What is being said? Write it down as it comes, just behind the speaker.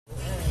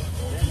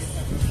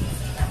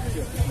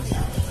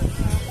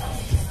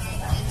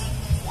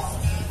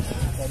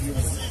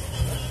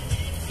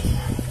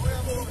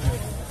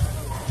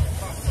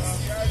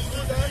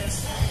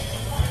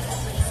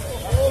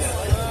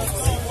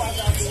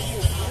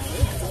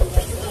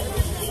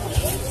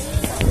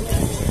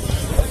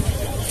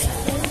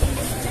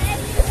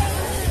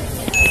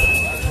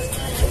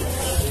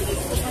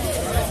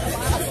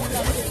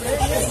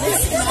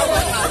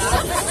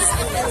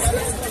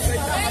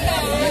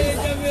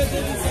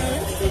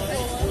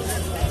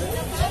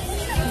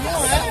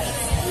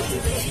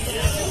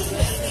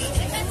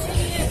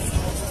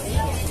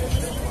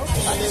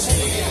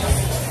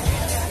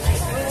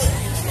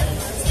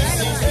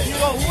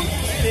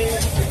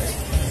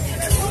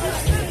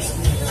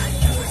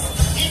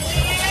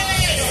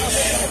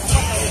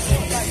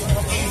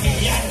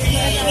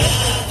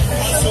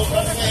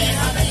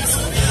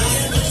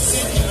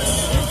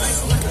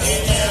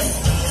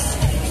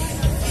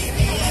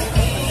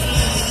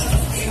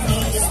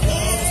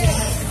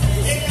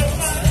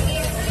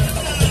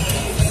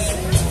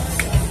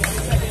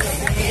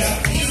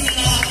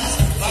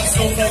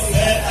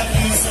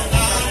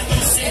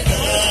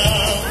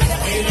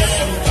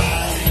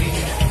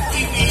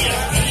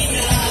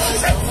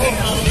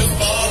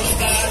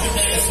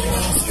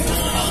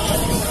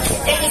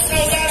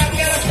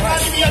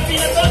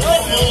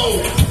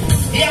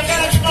E a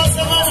cara de nós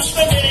amamos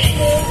também.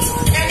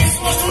 Eles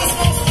são as duas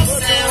mãos do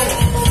céu.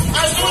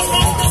 As duas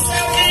mãos do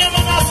céu, quem ama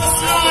Nossa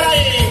Senhora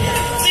aí?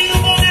 Tira o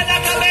boné da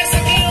cabeça,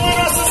 quem ama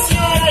Nossa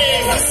Senhora aí?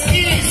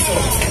 Isso.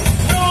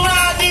 Pro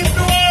lado e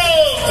pro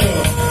outro.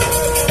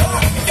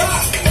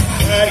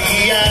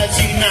 Maria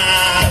de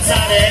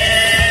Nazaré,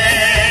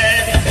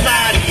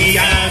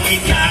 Maria de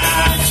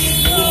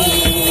Nático,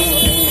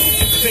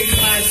 fez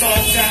mais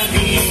forte a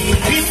mim.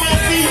 E uma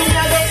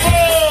filha do povo.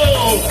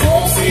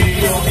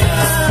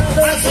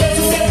 Às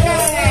vezes eu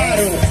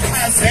paro,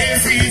 às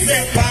vezes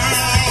eu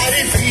paro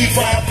e fico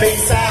a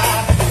pensar,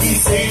 e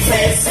sem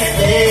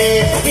perceber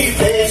me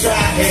vejo a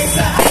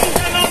rezar.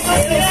 A Nossa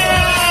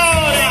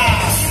Senhora,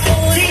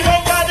 viva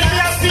o Padre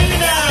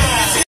Ibiapina!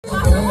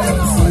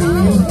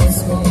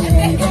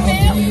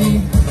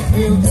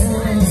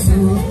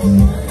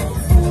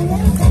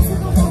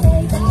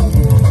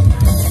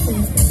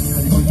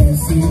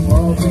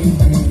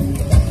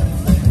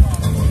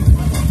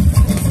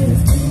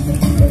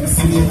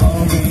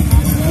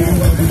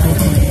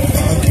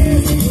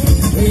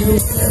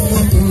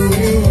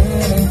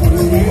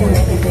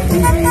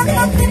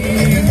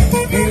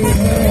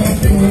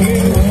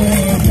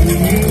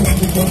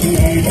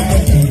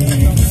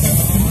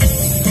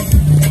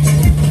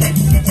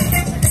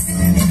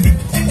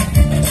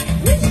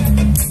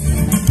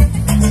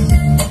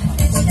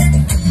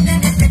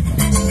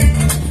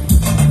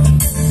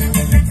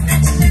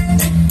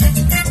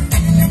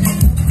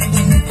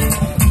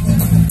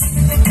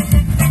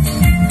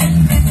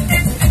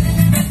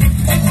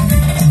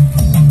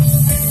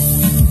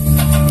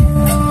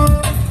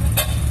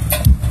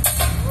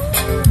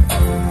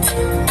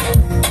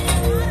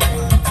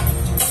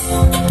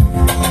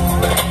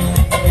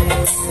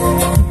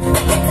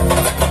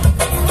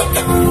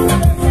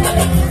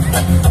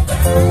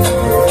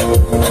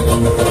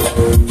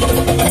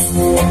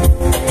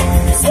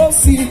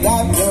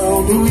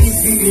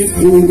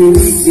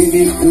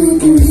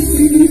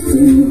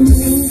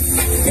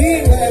 Quem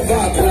leva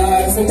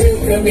atrás no meu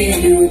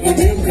caminho,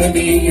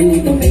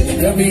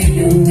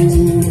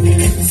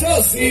 sou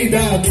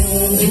cidadão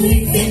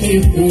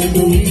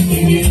do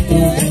infinito,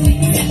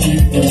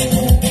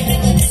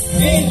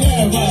 Quem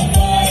leva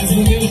atrás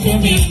no meu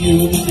caminho,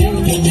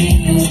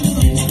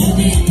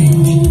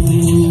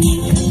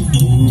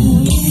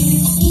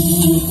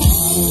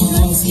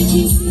 Nossa,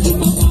 disse de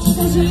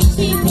palavra,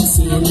 gente, pra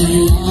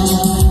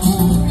semear.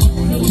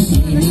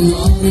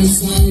 Eu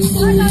saio do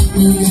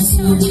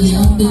coração de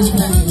onde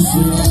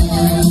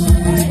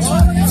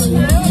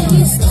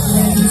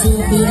estamos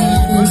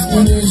operados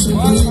por este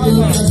mundo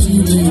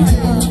brasileiro.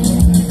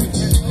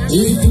 E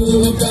tu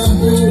lutar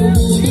por um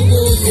mundo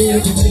novo,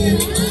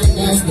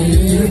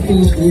 brasileiro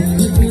povo.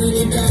 E tu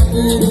lutar por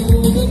um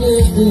mundo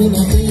novo,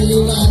 não tenho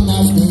lá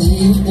mais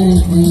nenhum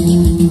povo.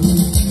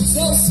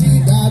 Sou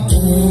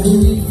cidadão do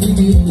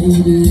infinito,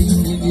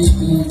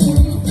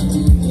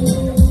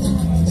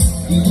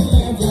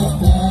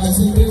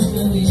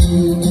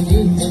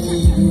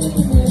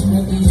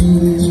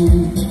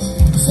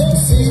 sou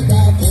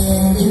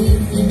cidadão do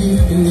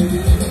infinito.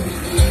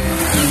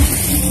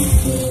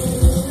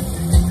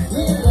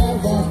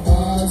 Leva a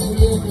paz no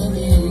meu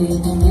caminho,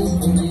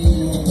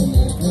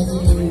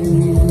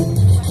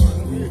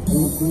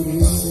 Por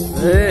isso,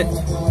 a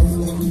paz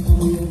no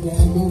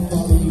meu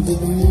falei de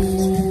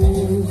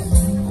Deus.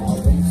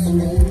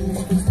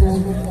 Abençoe-nos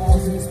como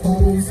fazes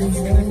para o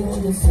Senhor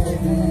do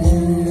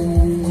céu.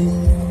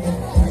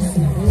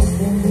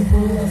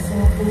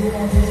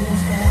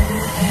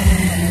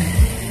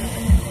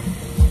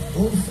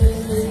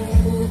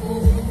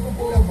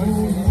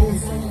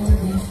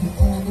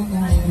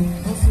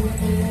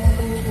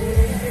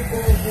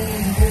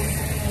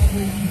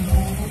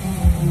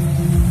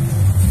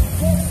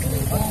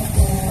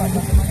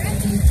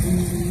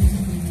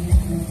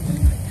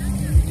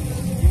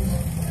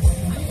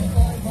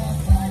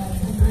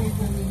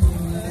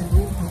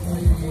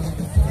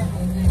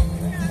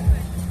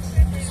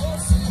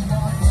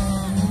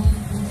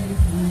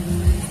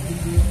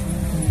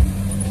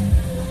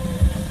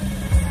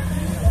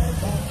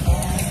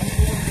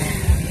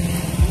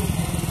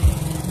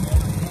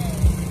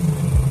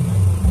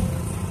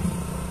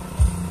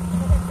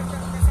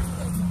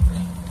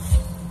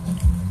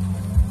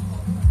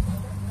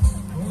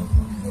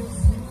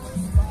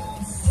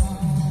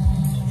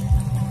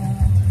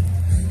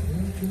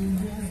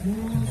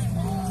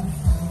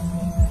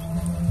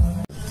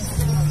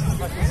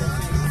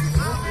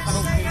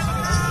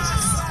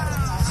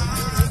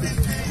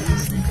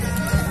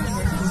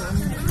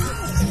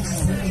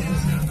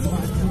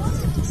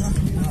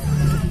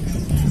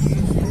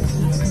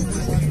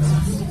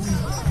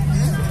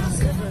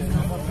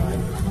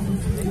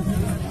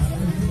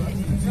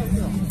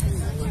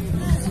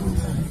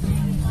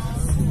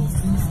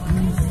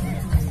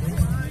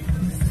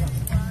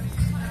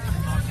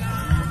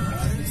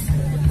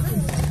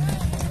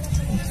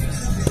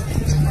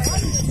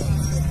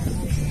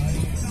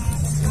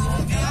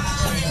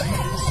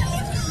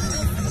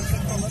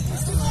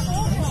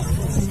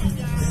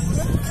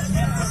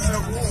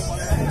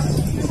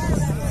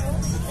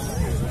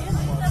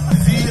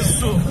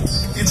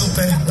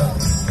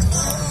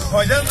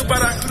 olhando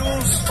para a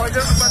cruz,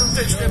 olhando para o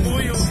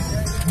testemunho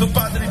do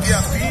Padre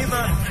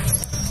Ibiapina,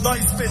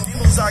 nós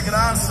pedimos a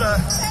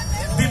graça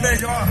de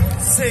melhor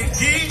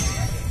seguir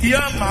e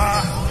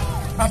amar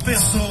a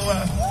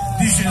pessoa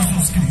de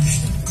Jesus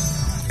Cristo.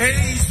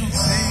 Eis o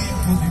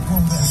tempo de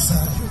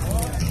conversar.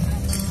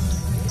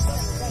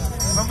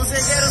 Vamos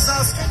erguer os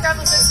olhos. Quem está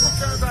nos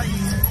escutando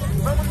aí?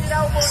 Vamos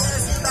tirar o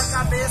bonézinho da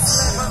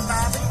cabeça e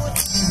levantar bem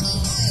bonito.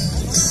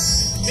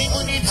 Bem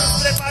bonito,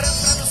 nos preparando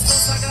para nos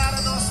consagrar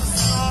a Nossa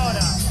Senhora.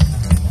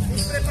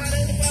 Nos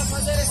preparando para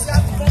fazer esse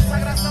ato de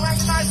consagração. É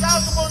mais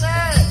alto o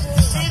boné.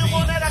 Tira o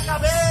boné da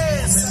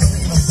cabeça.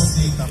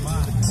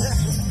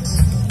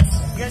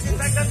 E a gente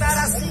vai cantar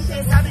assim,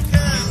 quem sabe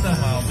canta.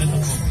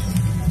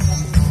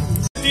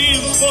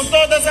 Por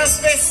todas as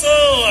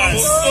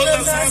pessoas,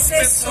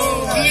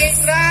 que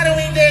entraram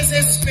em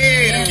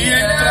desespero,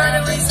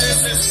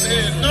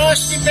 nós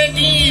te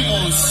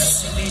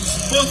pedimos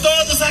por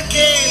todos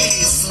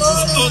aqueles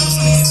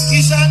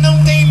que já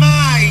não tem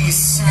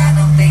mais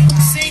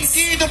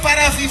sentido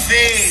para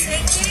viver,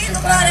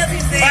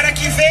 para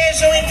que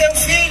vejam em teu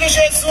Filho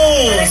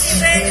Jesus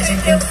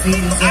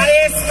a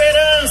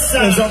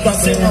esperança. Já está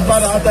sendo uma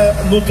parada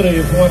no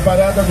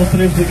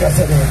trevo de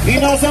Caçador. E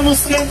nós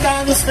vamos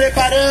cantar nos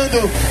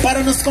preparando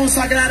para nos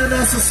consagrar a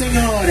Nossa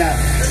Senhora.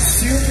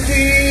 Se um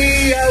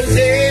dia o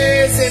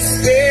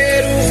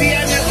desespero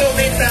vier me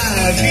atormentar,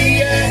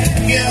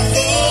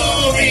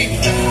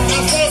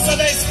 a força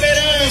da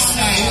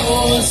esperança,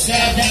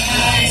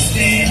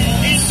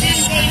 e se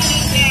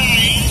soltar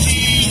em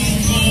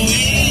ti, vou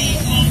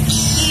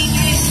encontrar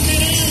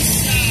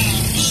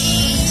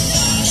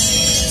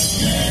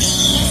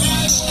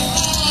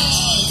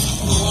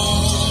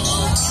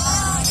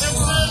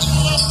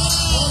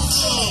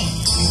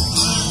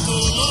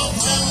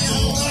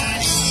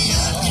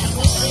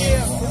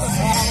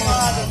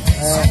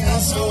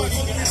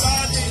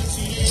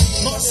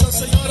Nossa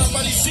Senhora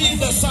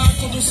Aparecida,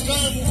 saco dos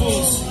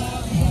campos.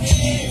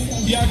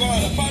 E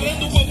agora,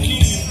 parando um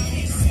pouquinho,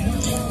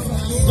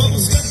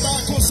 vamos cantar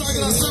a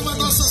consagração a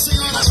Nossa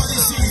Senhora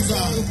Aparecida,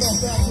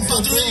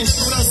 padrões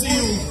do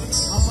Brasil.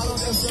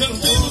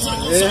 Cantemos a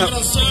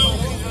consagração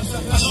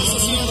a Nossa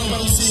Senhora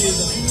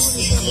Aparecida.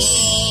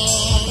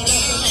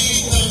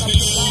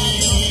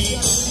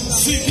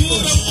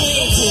 Segura o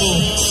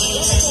povo.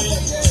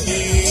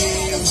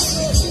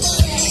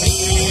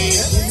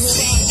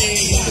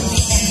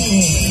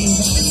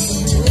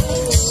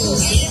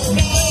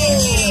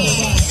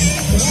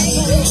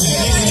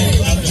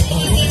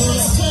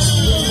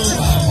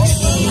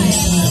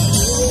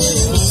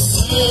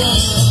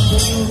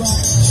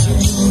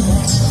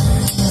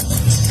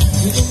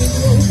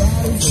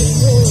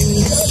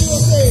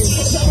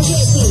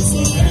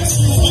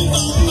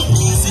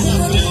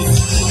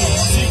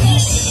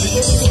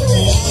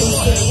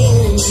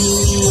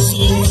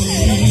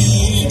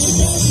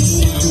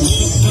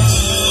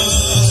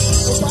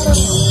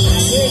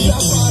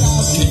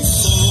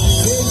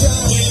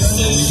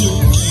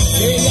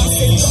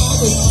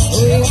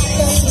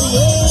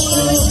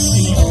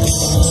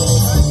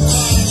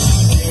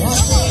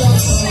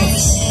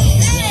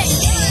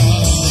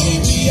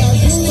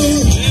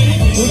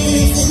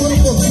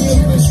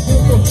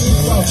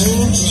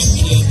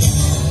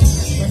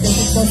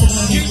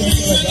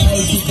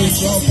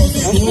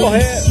 Vamos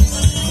correr.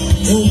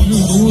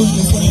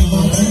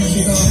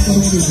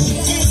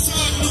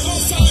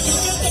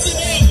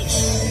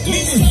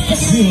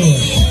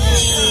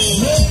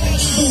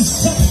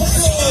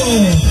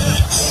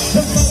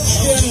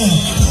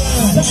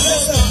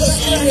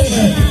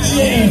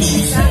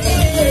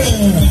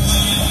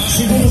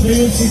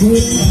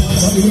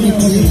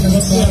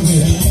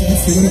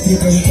 Segura aqui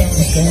pra gente dar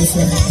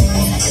distância.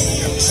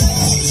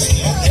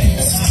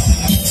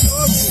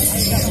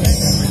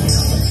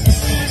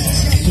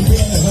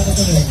 Segura a levada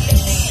também.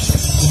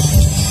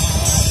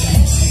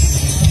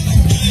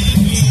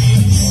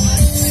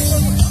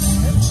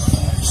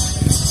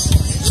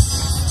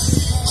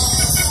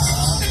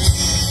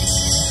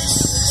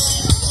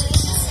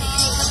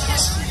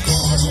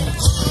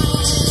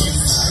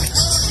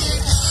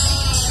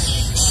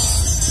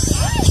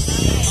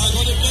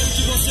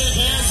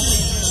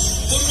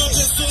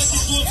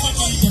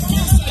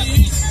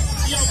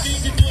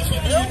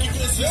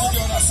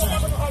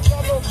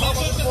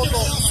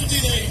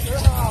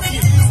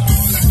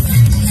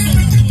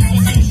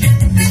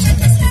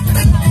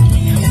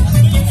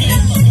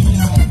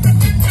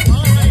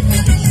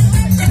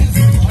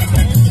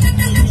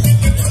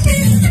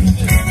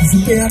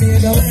 Que a minha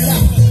galera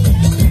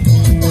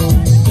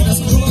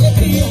começa com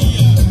alegria.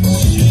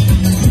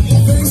 A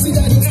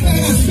felicidade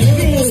espera.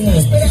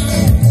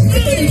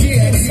 Todo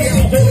dia é dia.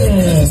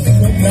 Você tem que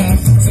comprar.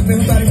 Se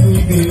perguntarem por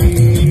quê,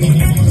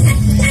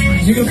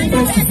 diga pro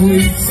povo que fui.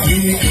 Fui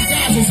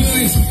encontrar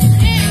Jesus.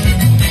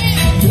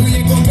 Fui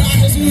encontrar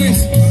Jesus.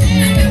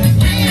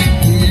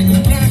 Fui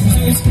encontrar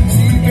Jesus.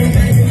 Se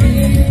perguntarem por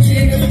mim,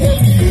 diga pro povo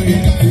que fui.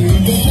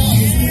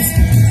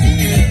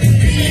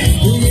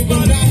 Fui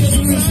encontrar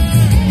Jesus.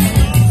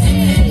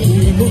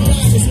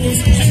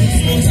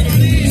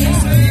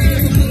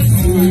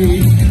 Fui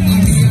encontrar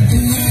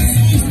Jesus.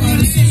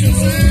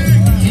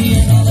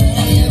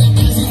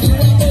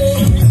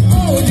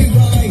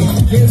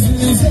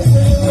 Jesus eu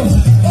vou,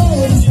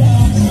 onde está?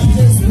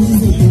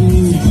 Jesus eu vou,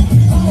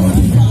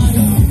 onde vai?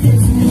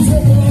 Jesus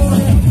eu vou,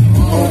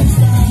 onde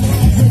está?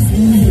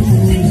 Jesus eu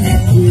vou.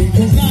 Fui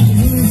encontrar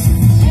Jesus,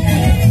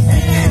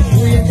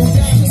 fui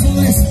encontrar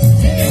Jesus,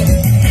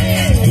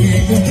 fui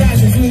encontrar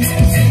Jesus.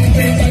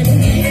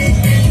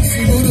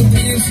 Seguro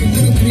Cristo,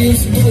 seguro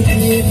Cristo, seguro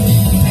Cristo.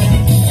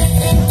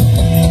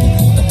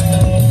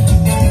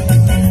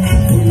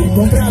 Fui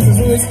encontrar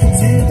Jesus, se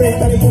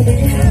perguntarem por mim,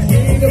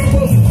 e eu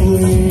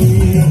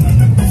fui.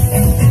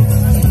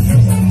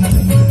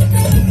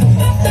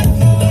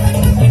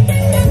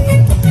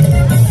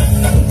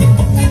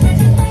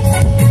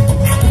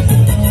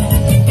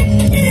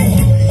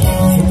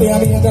 Tem a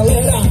minha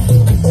galera,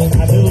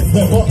 cadê os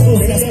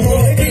devotos das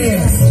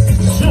alegrias?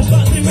 O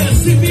Padre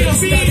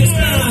Ibiapina,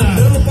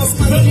 Eu não posso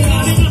mais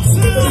adiar,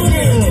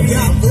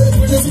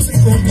 vou Jesus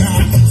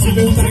encontrar, se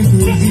perguntarem por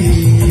mim.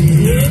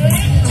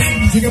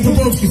 Diga pro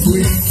povo que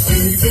fui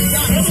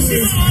encontrar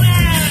Jesus.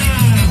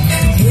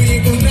 Fui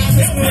encontrar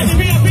Jesus. Padre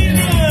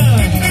Ibiapina,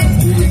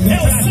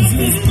 é o Santo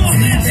do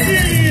Nordeste.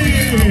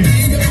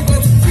 Diga pro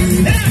povo que fui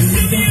Essa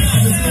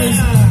aliança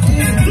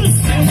do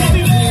seu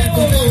Fevereiro,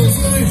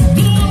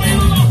 do homem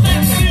do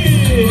Nordeste.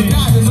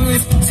 encontrar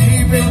Jesus. Se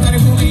perguntarem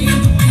por mim,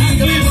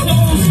 Aqui são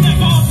os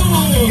devotos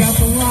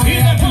e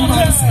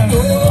devotas.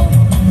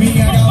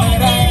 minha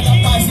galera é da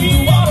paz e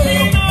do amor.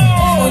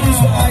 Onde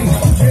está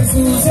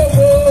Jesus eu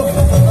vou?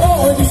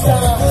 Onde está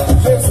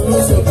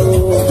Jesus eu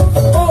vou?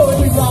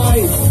 Onde vai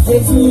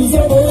Jesus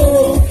eu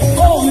vou?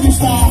 Onde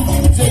está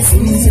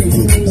Jesus eu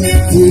vou?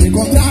 Fui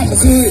encontrar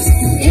Jesus,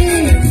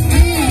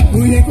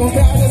 fui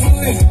encontrar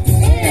Jesus,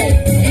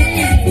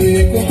 fui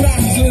encontrar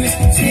Jesus.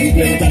 Se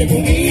perguntarem por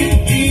mim,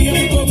 eu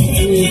vou.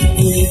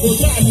 Fui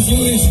encontrar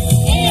Jesus,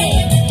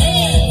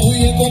 fui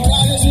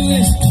encontrar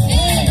Jesus,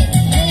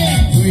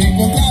 fui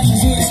encontrar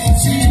Jesus.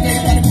 Se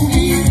perguntarem por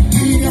mim,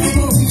 eu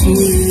vou.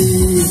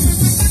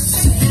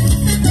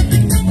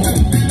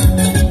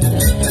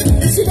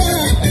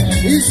 Simbora!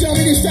 Isso é o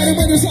Ministério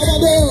Mãe do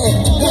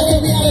Salvador, da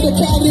caminhada do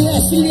Padre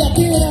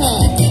Ibiapina.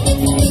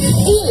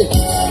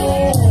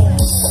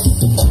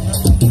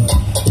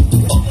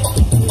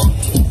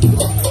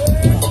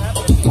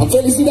 A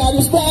felicidade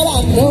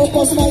espera, não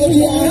posso mais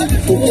adiar,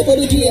 porque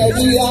todo dia é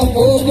dia,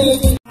 vou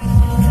feliz.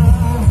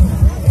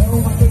 É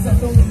uma coisa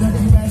tão linda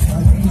que mexe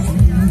a gente,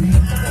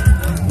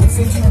 um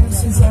sentimento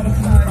sincero que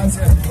me faz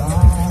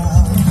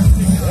cantar.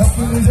 É o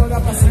que me joga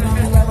pra cima,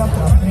 me leva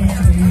pra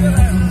frente.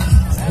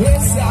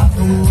 Esse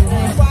ator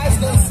me faz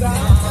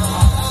dançar.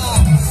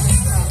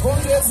 Com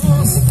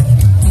Jesus,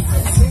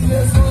 sem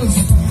Jesus,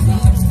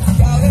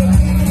 que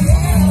alegria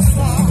é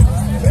essa?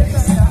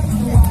 Veja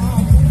no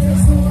ar,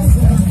 Jesus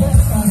é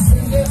força,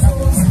 sem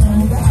Jesus não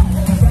dá.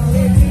 Que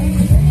alegria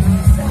é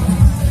essa?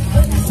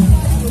 Veja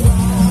no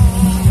ar.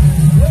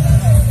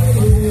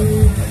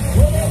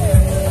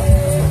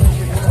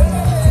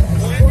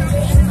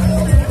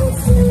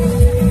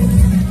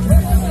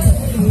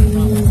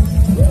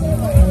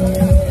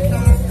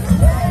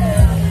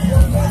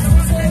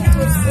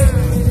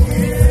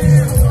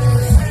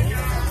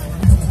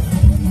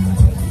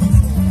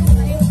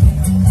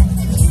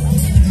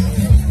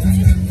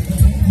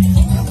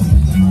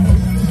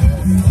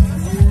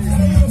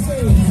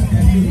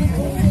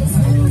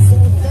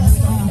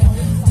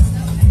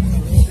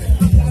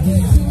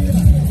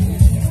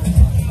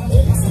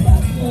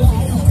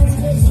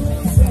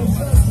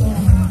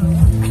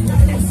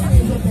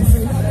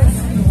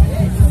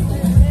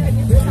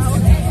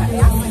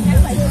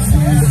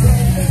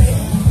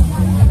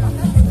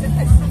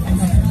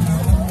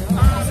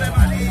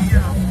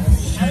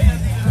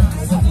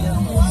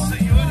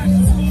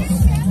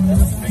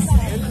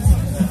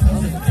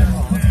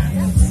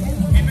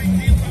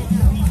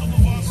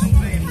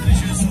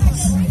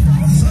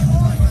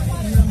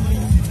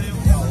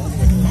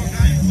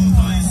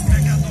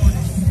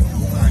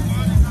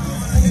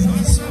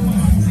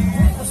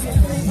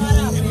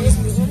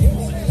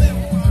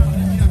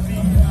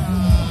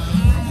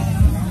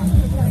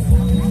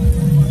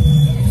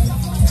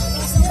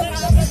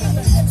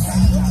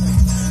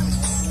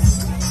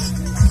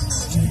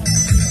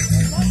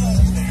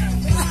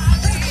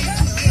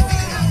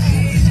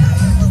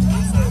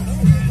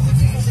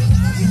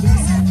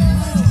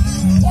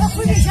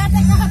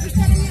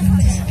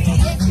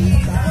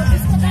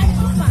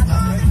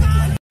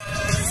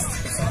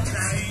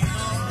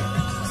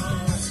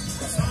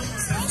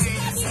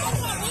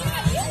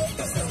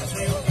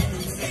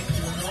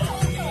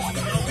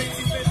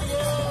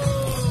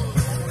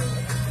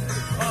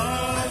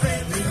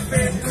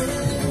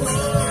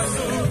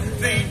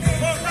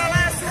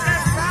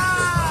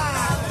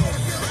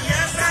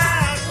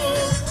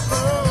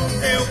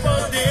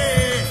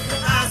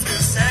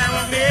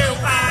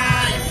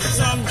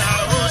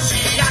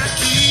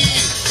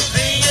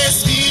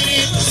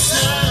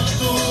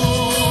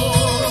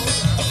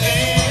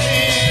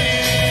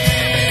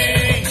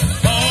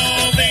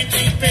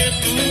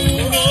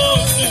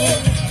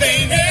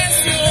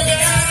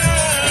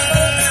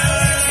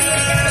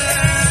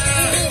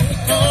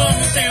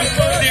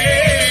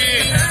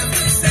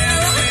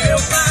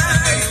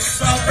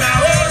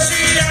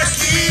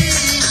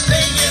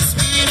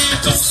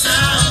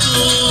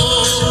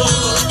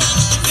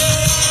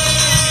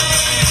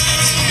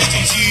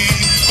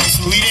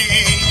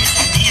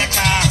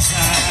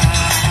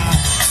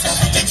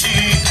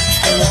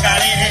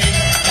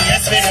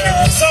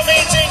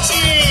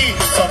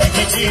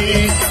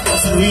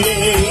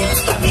 irei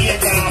a minha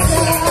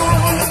casa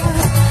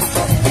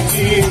e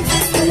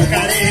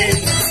colocarei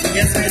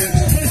minha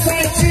esperança.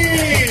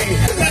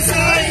 Mas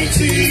só em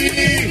ti,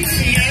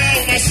 minha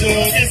alma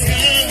achou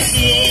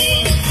descanso.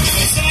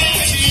 Mas só em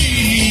ti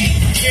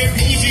eu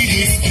pude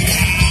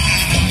respirar.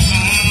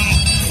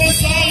 Foi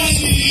só em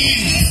ti,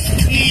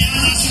 minha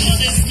alma achou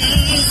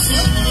descanso.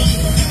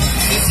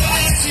 Foi só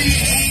em ti,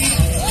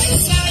 eu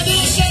saio do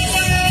chão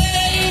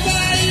e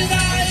vai.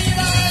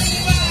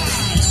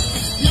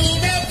 No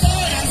meu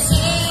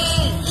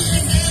coração,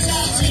 deseja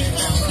te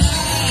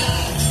encontrar.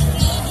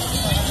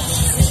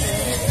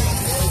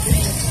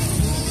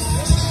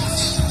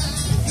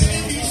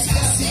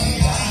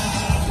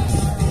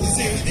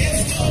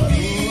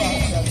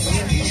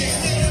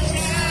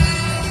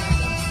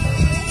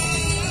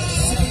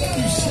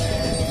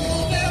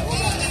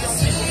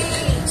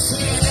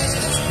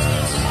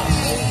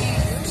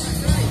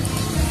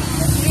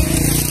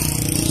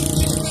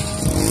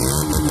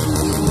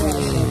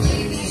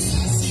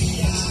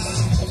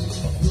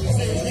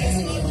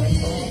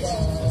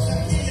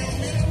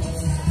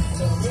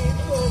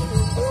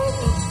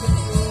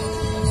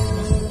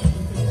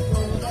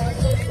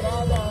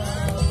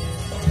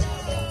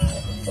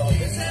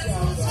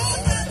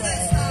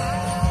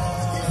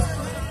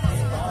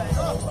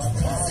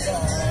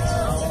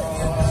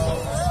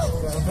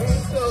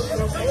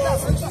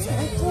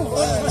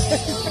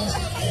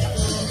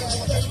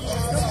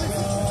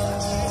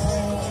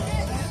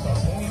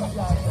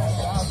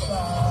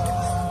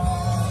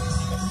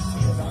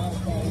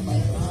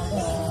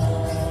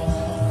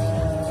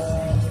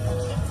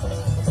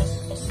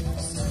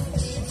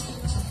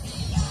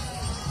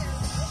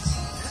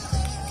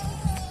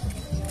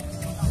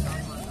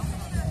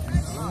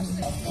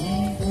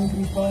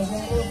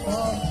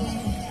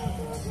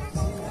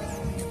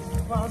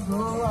 Quando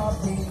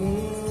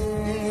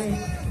aprender,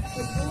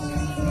 eu não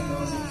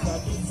me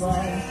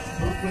satisfaz,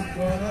 o que eu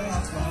quero é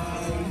a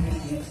paz, o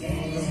que eu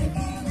quero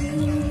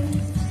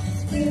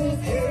é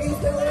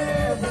então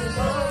leva em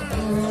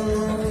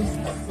mãos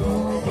o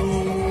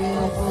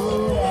meu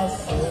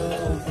coração.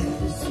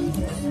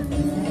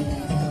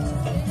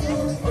 Eu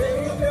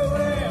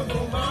levo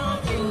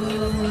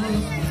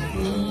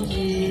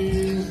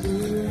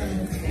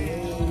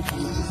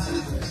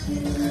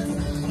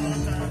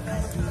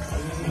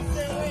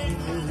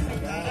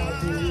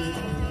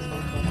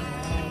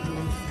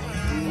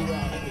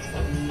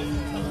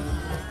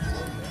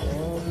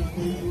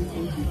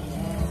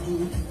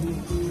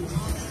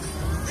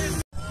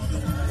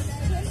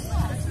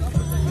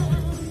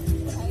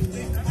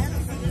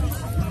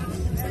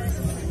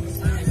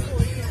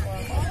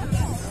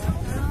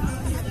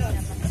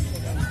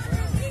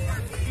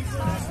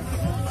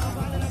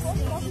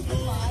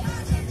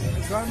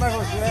Mas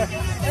você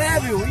é,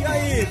 viu? E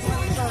aí?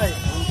 Como tá aí?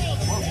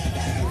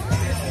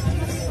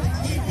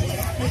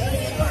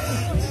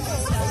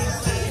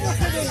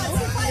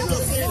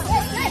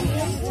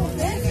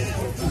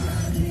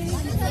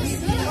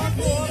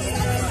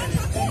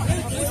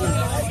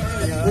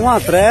 Um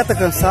atleta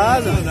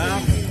cansado?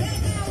 Não.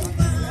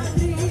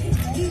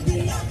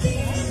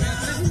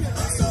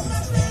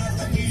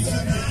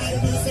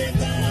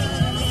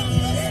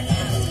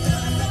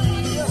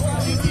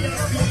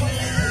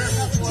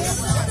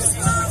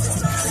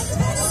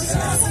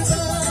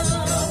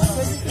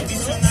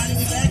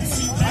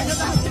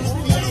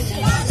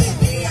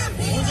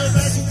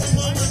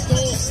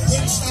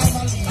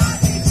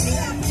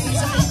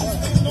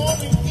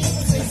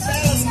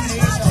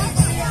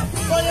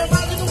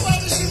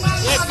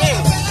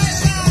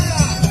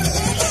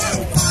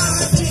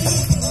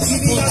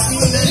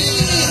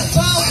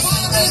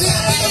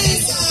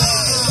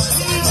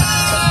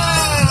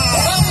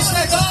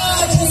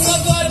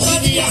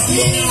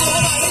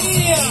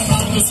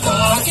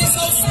 Aqui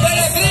são os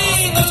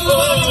peregrinos do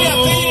Padre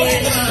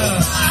Ibiapina.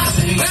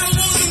 É o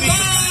mundo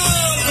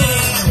todo.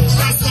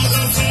 A sua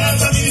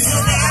dança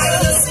missionária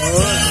do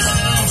sertão.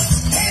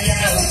 Ele é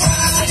o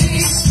Padre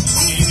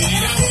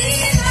Ibiapina.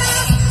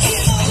 E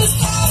muitos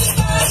povos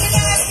fazem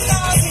essa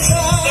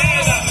visão.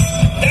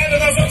 Dega,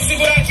 nós vamos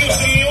segurar aqui o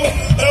trio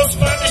para os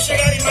padres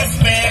chegarem mais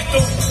perto.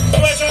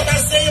 O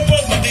EJC e o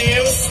povo de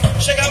Deus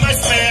chegar mais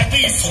perto.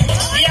 Isso.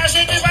 E a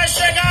gente vai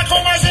chegar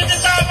como a gente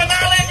estava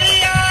na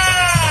alegria.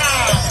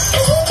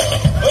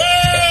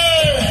 Oh!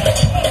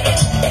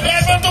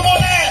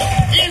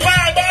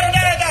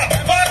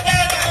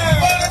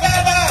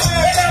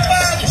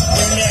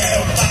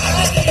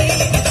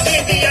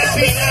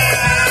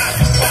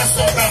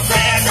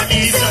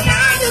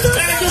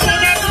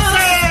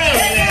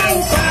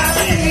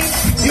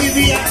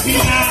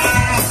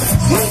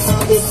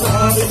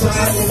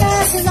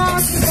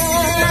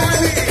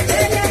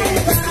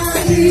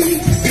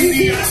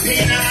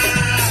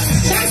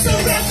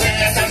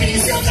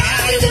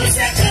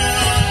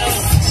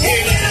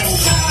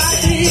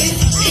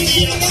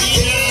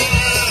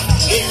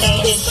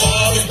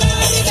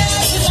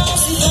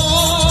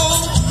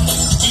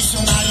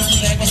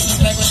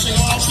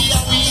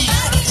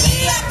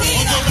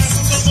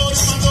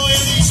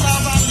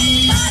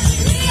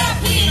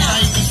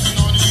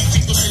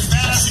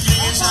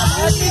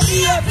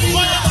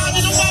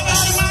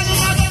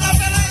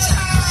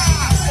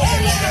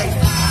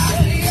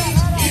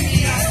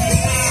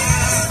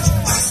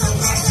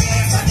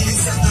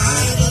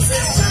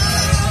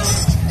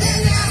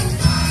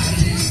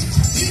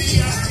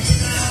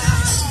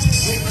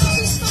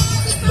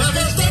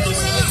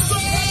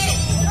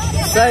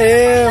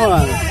 aí,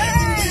 mano.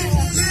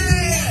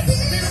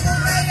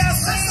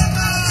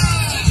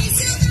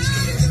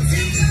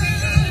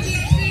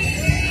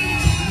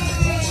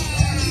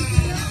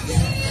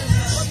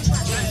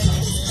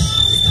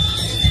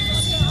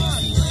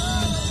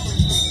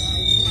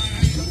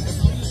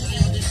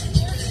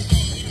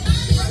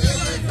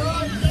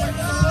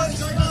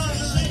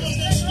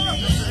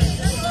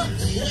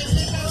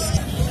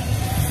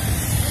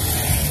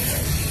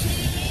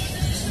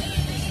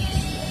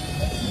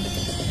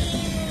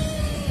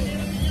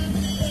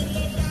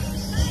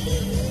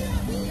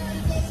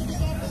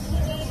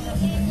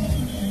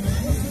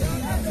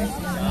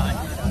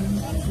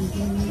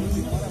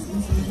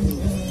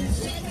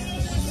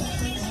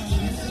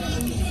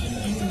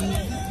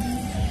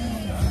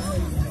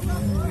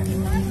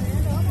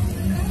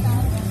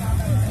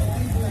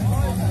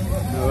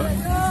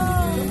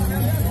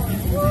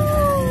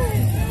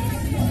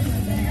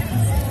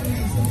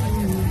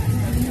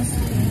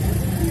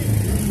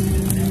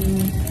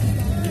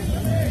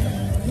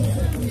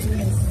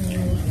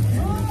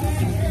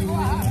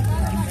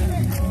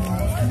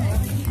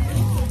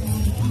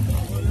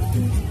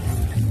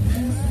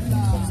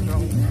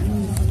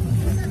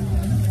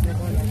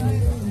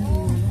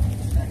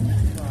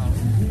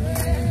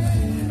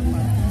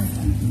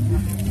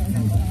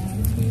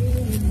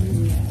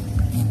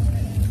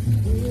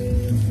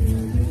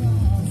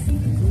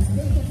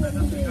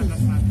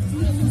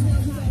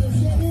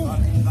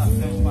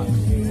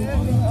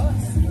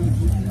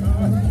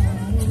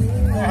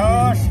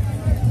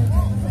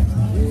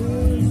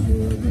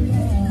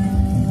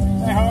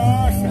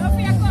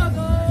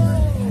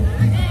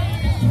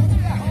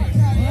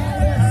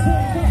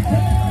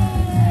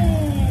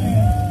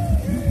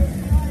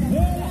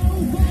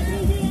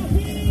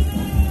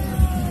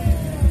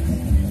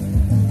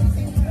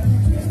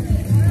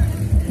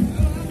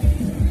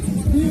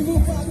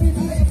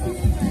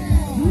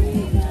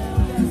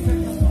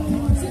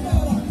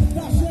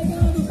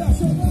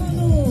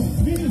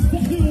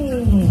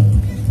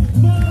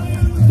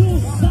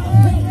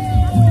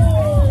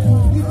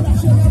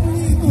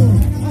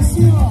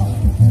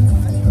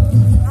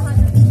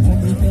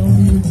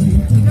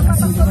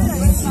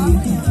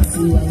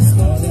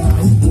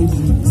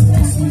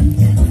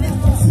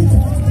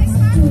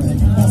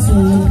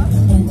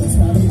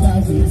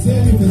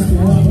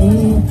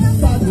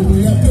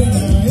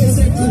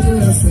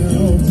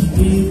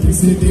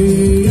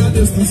 Interceder a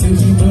Deus com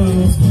seus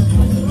irmãos,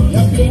 e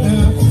a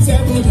pena,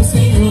 servo do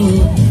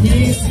Senhor,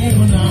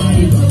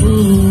 missionário do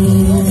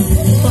amor.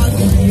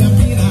 Padre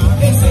Ibiapina,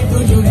 exemplo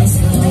de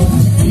oração,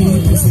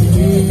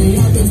 interceder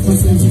a Deus com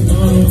seus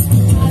irmãos,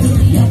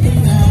 Padre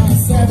Ibiapina,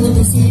 servo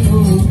do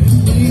Senhor,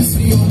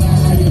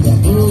 missionário do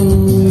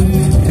amor.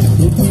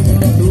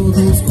 Defendendo a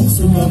todos com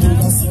sua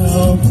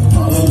vocação,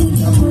 falando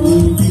de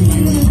amor que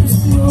Deus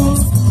nos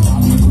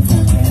amigo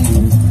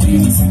Fevereiro,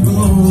 ele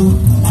ensinou.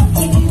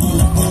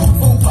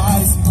 Com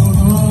paz e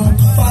dolor,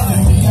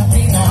 Padre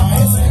Ibiapina,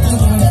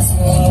 recebendo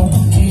oração,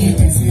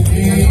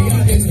 interceder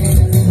a Deus com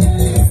seus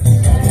irmãos.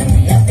 Padre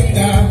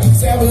Ibiapina,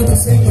 servo do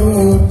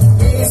Senhor,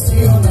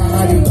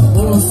 missionário do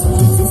moço,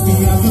 os que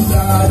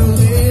ajudaram,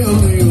 eu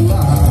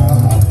lá.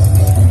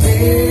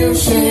 Eu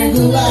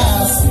chego lá,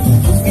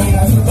 os que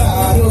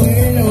ajudaram,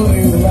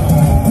 eu lá.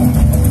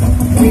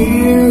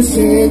 Eu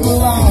chego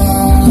lá.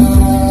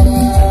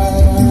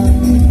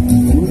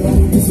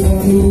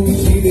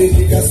 De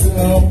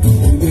dedicação,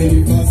 quando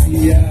ele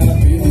fazia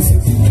pelos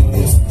seus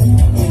irmãos,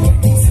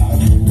 quem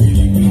sabe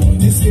ele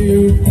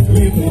permaneceu,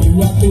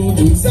 levando a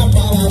todos a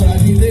palavra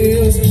de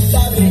Deus.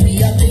 Padre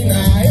Ibiapina,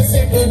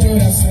 exemplo de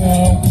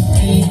oração,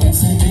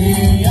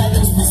 interceder a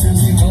Deus por seus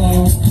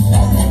irmãos.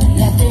 Padre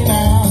Ibiapina,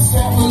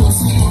 servo do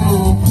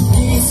Senhor,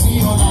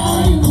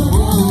 missionário do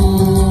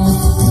amor.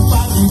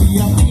 Padre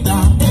Ibiapina,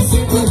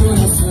 exemplo de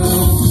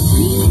oração,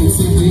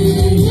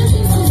 interceder a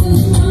Deus por seus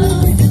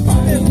irmãos.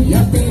 Padre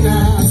Ibiapina,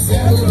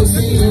 servo do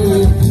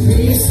Senhor,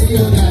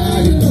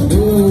 missionário do amor.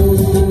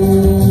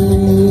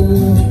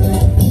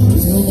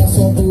 Senhor,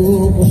 nosso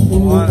amor,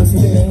 por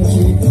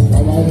acidente,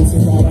 trabalho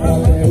sem parar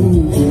até o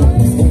último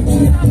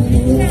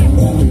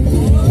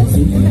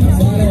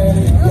Nazaré,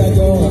 e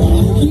agora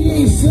aqui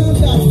em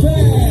Santa Fé.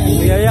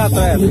 E aí,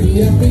 atleta? Padre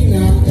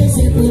Ibiapina, é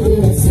sempre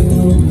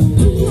oração.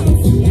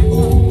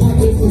 A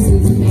Deus por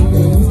seus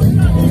irmãos.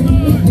 Padre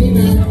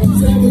Ibiapina,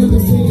 servo do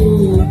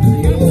Senhor,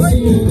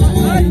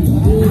 missionário do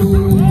amor.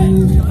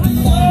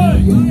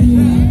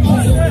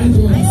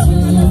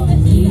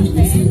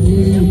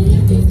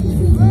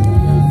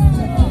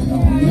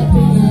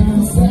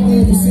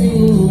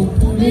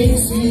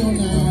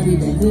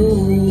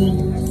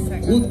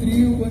 O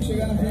trio, quando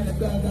chegar na frente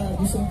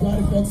do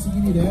santuário, pode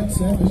seguir direto,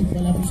 certo? A gente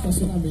vai lá pro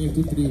estacionamento,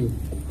 o trio,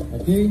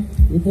 ok?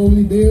 E o povo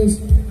de Deus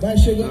vai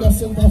chegando a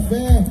Santa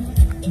Fé,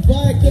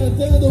 vai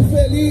cantando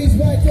feliz,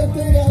 vai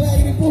cantando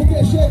alegre,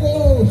 porque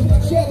chegou,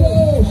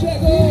 chegou,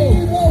 chegou!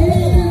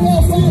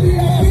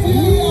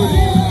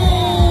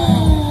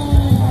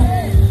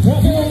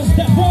 Meus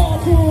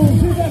devotos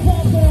e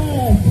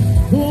devotas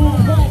do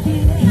Padre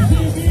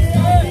Ibiapina.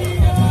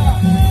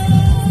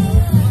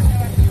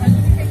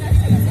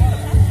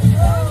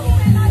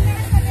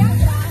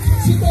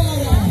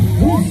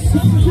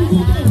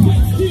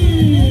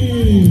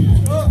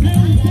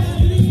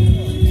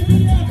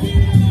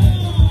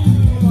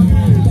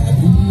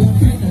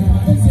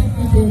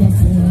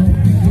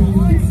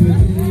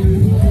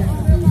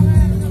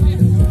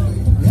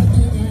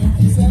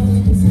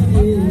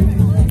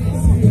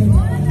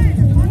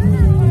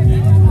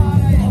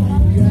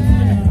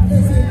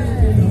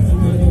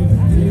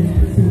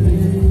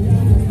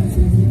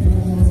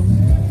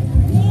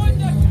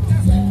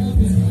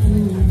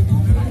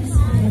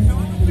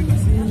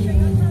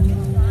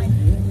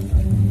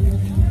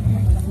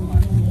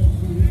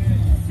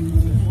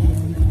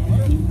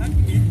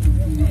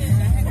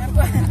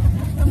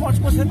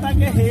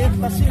 guerreiro,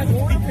 tá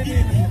seguro,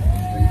 querido.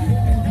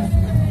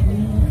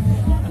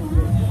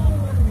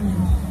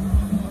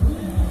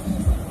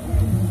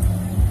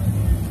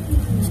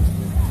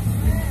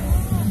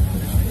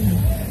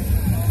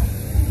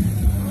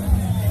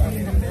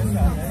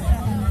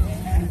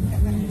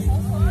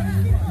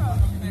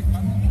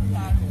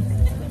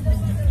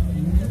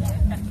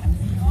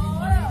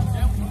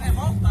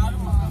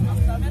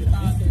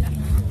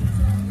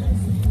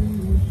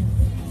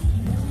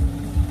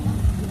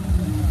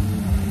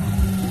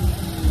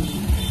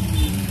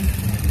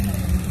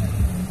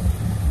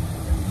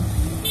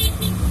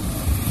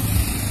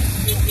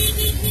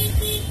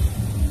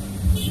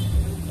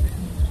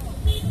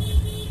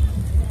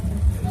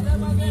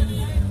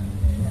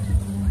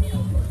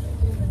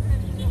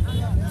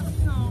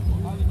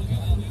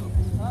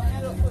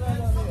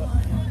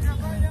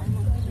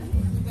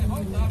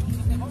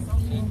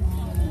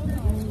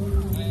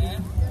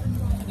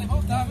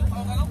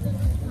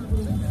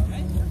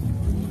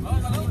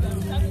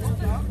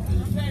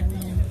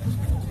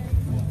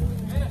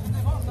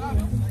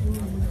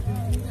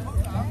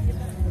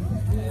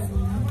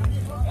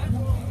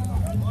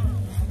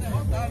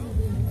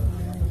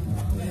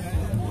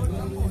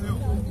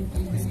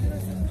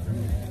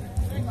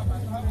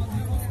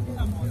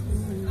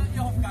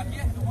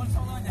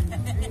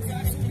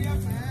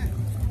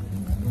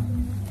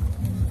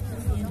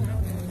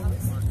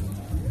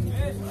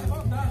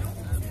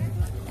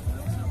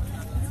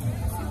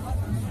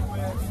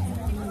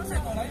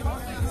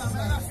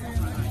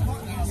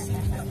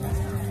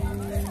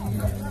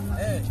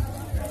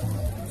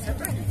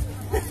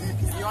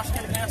 Eu acho que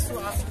ele ganha as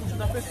custas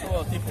da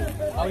pessoa, tipo,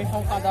 alguém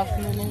faz um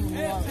cadastro no link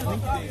dele.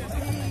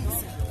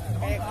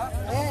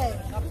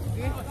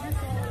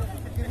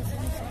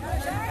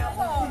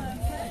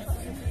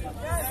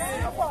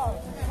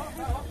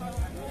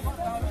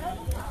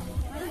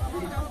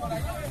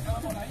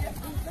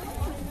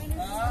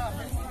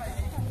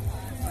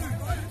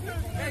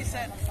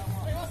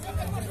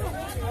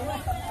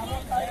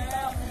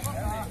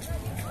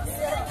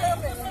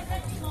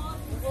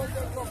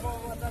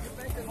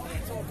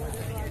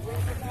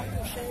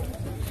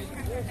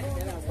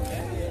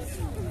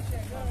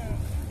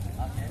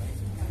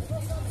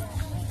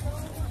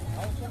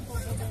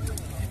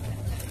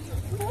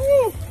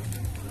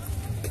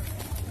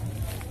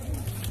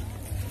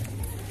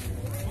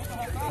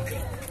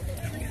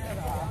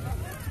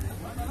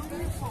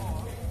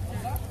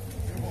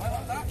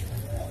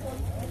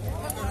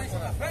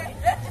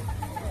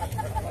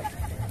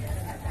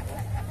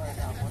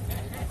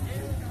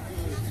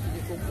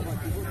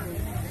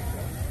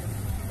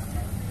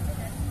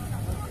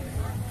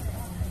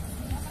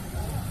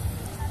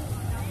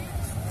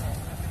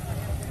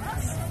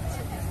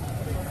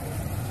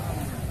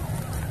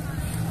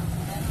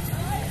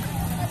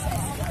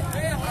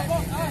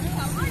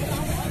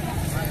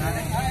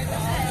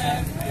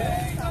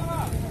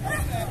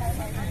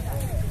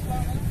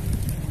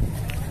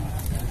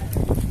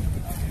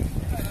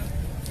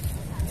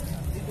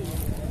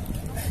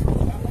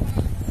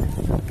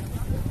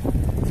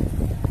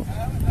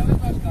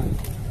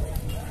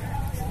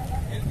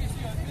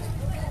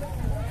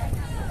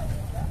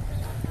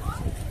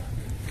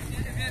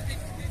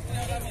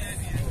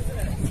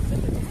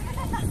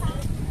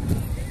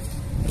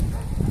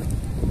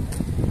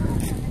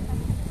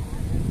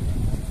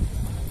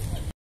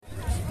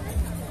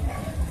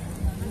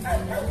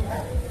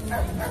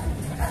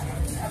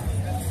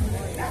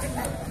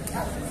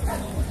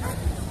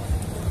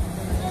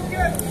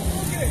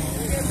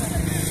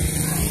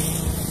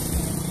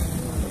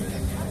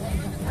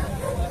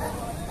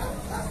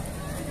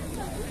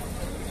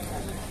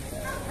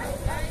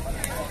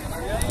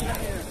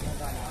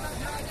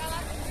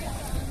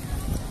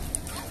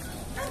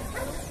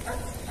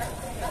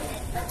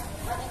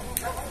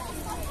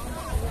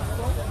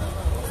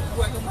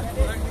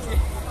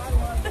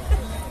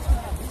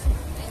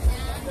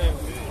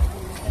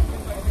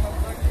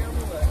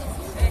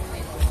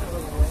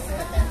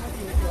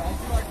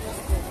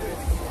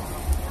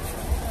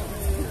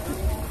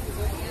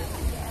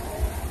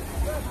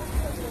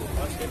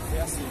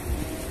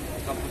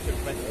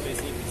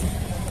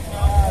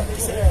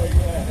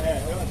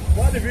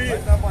 Pode vir,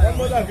 pode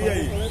mandar vir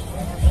aí.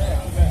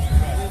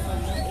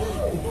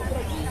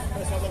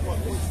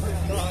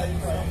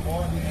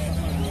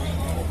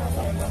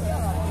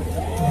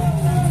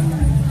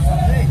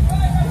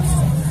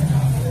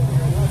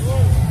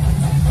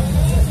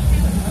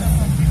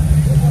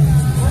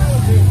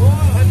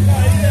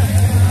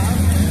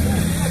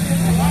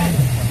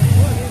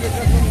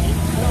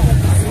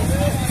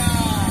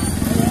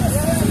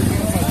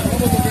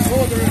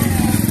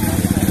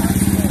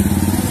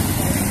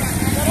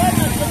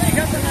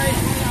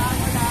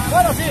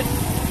 Bora, Cid!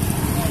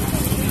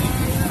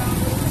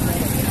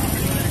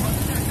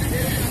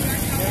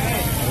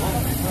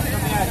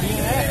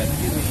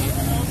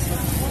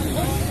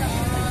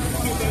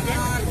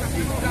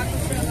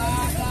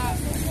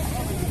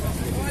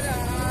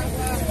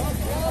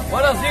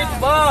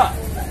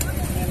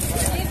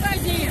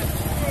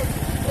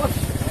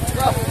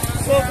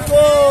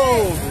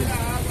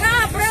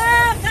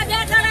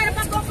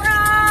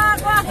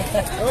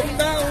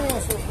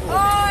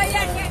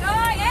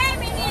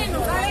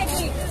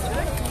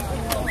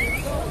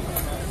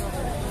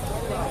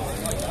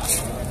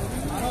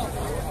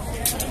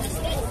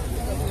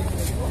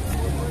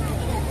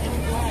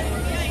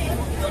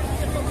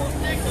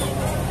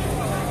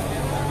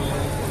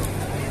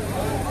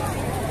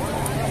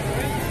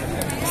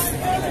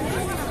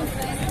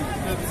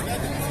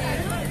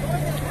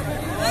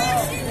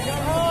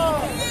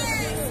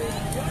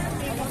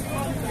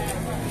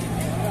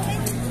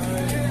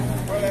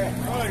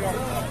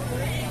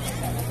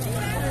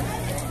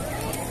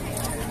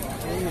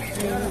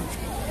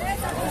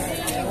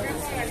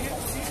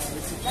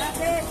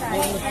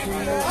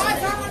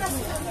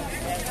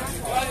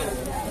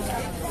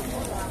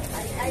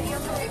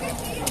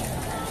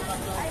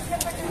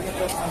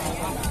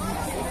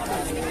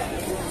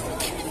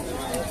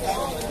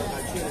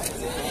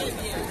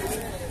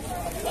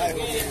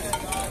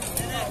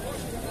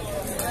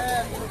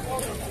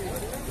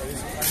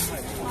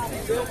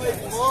 Deu uma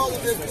esmola,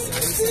 meu filho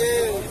de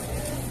Deus.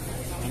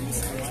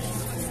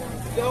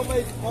 Deu uma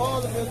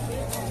esmola, meu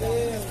filho de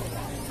Deus.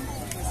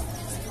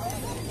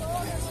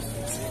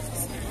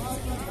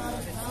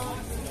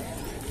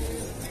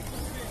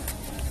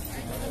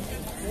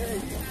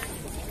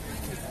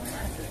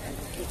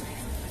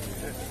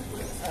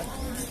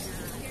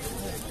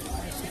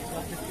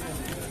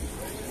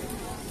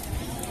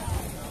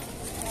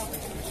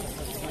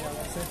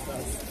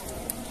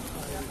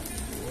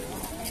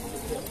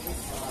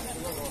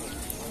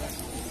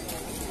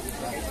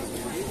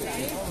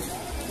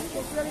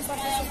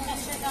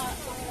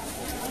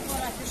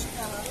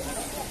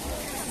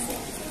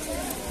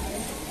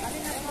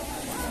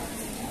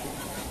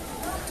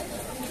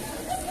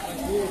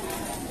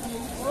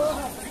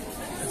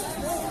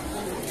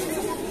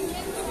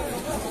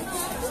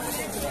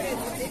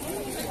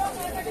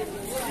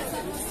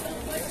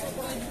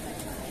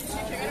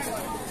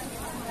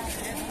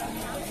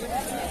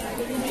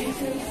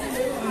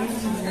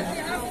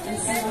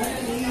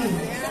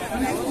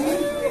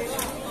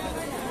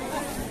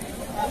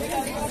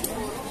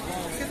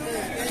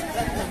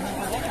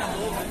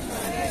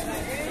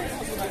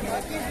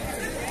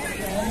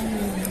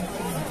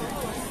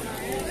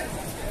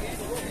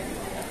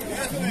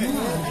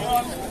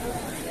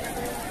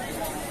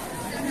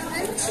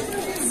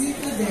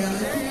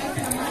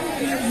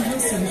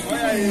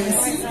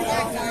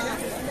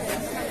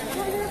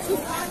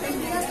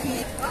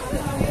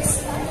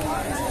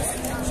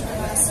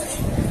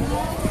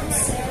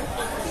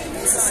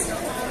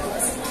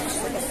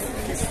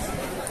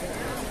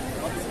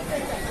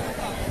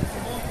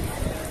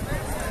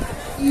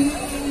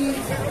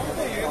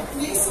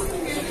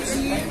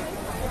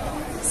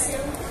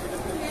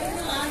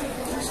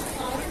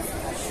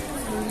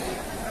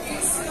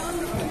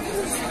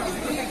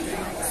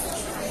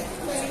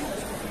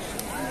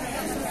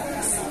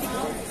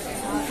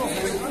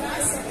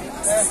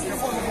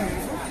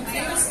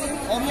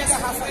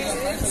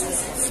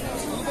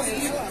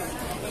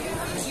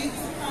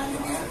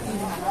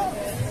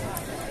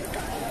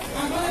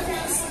 Agora eu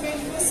quero saber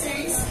de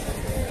vocês.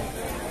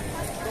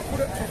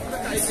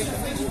 Vocês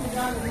também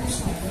divulgaram no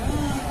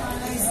Instagram,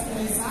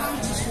 nas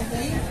artes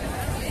também.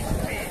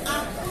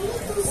 Há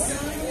quantos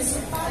anos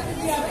o Padre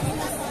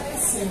Ibiapina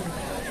faleceu?